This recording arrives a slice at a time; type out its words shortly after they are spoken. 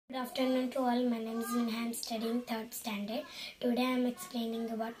Good afternoon to all. My name is Neha. I am studying 3rd standard. Today I am explaining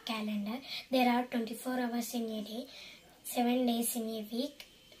about calendar. There are 24 hours in a day, 7 days in a week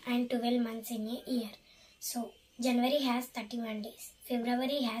and 12 months in a year. So January has 31 days.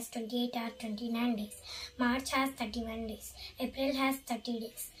 February has 28 or 29 days. March has 31 days. April has 30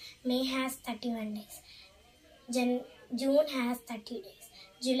 days. May has 31 days. June has 30 days.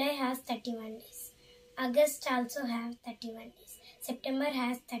 July has 31 days. August also have 31 days. September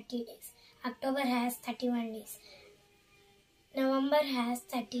has 30 days. October has 31 days. November has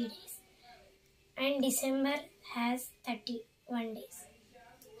 30 days. And December has 31 days.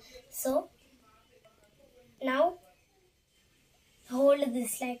 So, now hold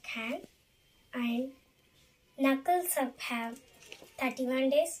this like hand and knuckles up have 31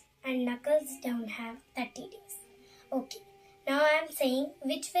 days and knuckles down have 30 days. Okay. Now I am saying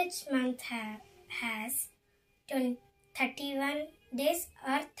which month has 31 days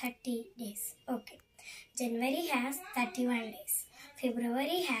or 30 days. Okay. January has 31 days.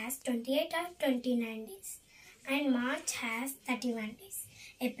 February has 28 or 29 days. And March has 31 days.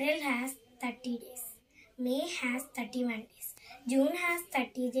 April has 30 days. May has 31 days. June has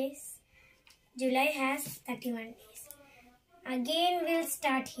 30 days. July has 31 days. Again we'll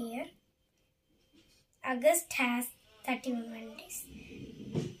start here. August has 31 days.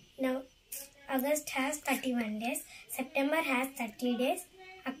 Now August has 31 days. September has 30 days.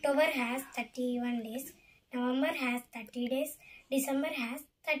 October has 31 days. November has 30 days. December has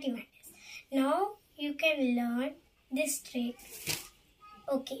 31 days. Now you can learn this trick.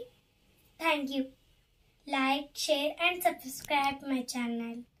 Okay. Thank you. Like, share and subscribe my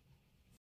channel.